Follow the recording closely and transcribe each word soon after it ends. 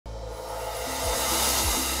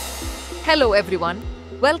Hello everyone,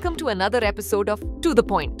 welcome to another episode of To The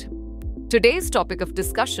Point. Today's topic of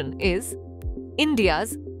discussion is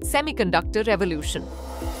India's Semiconductor Revolution.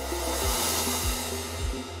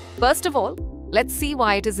 First of all, let's see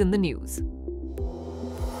why it is in the news.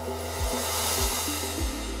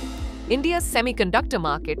 India's semiconductor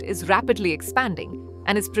market is rapidly expanding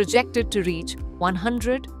and is projected to reach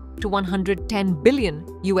 100 to 110 billion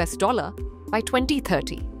US dollar by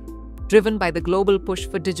 2030. Driven by the global push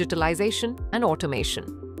for digitalization and automation.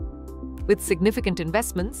 With significant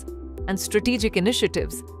investments and strategic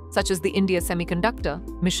initiatives such as the India Semiconductor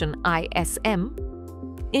Mission ISM,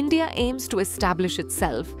 India aims to establish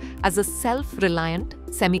itself as a self-reliant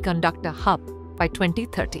semiconductor hub by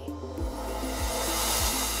 2030.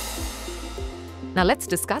 Now let's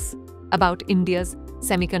discuss about India's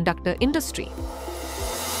semiconductor industry.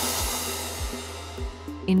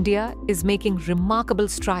 India is making remarkable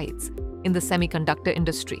strides in the semiconductor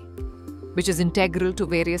industry, which is integral to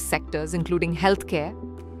various sectors including healthcare,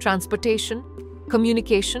 transportation,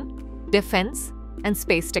 communication, defense, and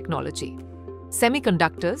space technology.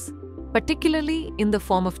 Semiconductors, particularly in the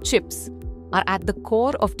form of chips, are at the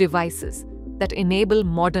core of devices that enable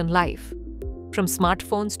modern life. From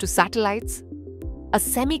smartphones to satellites, a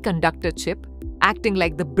semiconductor chip, acting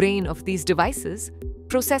like the brain of these devices,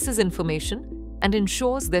 processes information and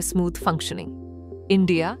ensures their smooth functioning.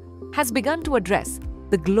 India has begun to address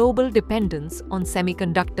the global dependence on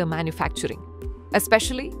semiconductor manufacturing,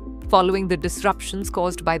 especially following the disruptions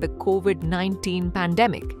caused by the COVID-19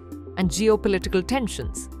 pandemic and geopolitical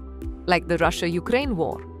tensions, like the Russia-Ukraine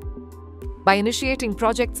war. By initiating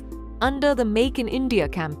projects under the Make in India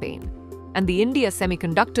campaign and the India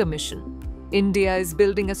Semiconductor Mission, India is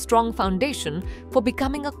building a strong foundation for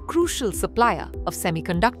becoming a crucial supplier of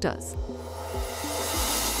semiconductors.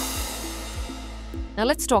 Now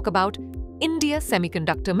let's talk about India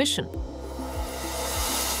Semiconductor Mission.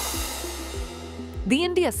 The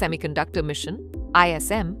India Semiconductor Mission,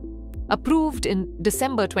 ISM, approved in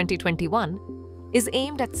December 2021, is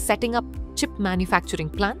aimed at setting up chip manufacturing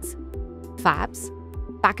plants, fabs,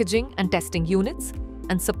 packaging and testing units,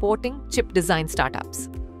 and supporting chip design startups.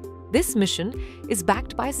 This mission is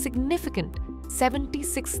backed by a significant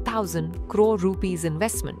 76,000 crore rupees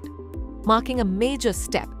investment, marking a major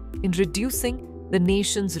step in reducing the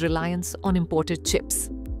nation's reliance on imported chips.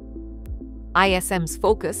 ISM's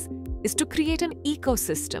focus is to create an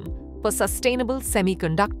ecosystem for sustainable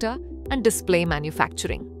semiconductor and display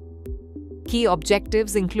manufacturing. Key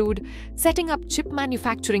objectives include setting up chip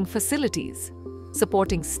manufacturing facilities,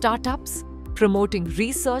 supporting startups, promoting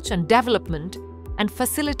research and development, and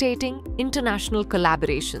facilitating international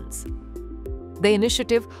collaborations. The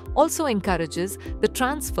initiative also encourages the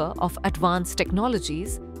transfer of advanced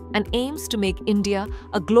technologies and aims to make India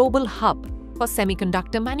a global hub for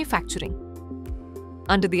semiconductor manufacturing.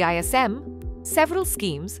 Under the ISM, several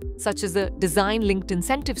schemes such as the Design-Linked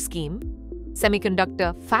Incentive Scheme,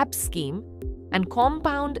 Semiconductor Fab Scheme, and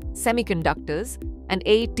Compound Semiconductors and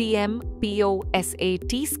ATM-POSAT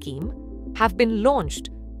scheme have been launched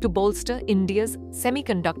to bolster India's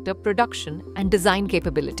semiconductor production and design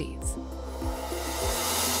capabilities.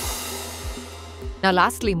 Now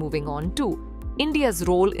lastly, moving on to India's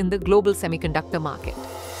role in the global semiconductor market.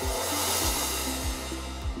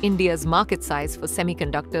 India's market size for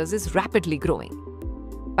semiconductors is rapidly growing.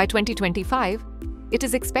 By 2025, it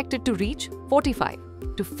is expected to reach 45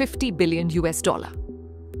 to 50 billion US dollar,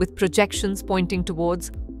 with projections pointing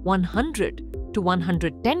towards 100 to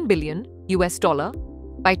 110 billion US dollar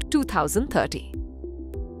by 2030.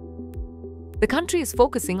 The country is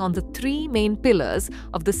focusing on the three main pillars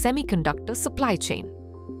of the semiconductor supply chain: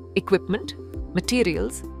 equipment,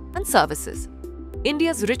 materials, and services.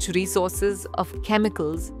 India's rich resources of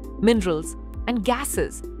chemicals, minerals, and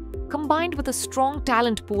gases, combined with a strong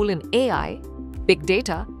talent pool in AI, big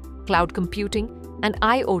data, cloud computing, and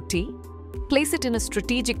IoT, place it in a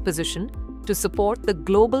strategic position to support the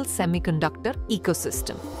global semiconductor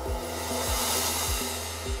ecosystem.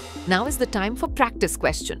 Now is the time for practice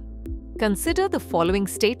question. Consider the following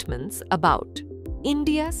statements about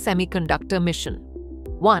India Semiconductor Mission.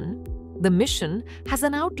 1. The mission has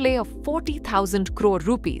an outlay of 40,000 crore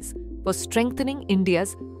rupees for strengthening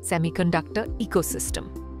India's semiconductor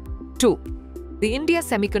ecosystem. 2. The India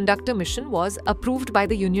Semiconductor Mission was approved by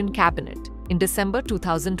the Union Cabinet in December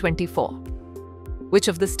 2024. Which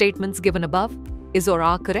of the statements given above is or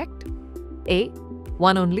are correct? A.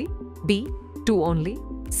 1 only. B. 2 only.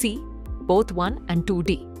 C. Both 1 and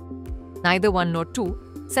 2D. Neither 1 nor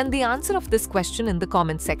 2. Send the answer of this question in the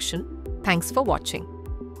comment section. Thanks for watching.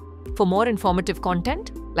 For more informative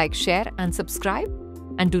content, like, share and subscribe.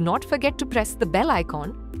 And do not forget to press the bell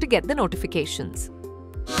icon to get the notifications.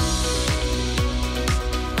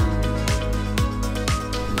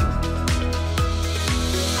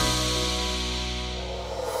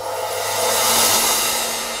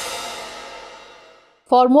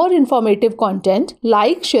 For more informative content,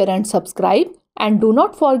 like, share and subscribe, and do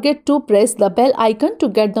not forget to press the bell icon to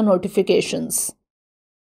get the notifications.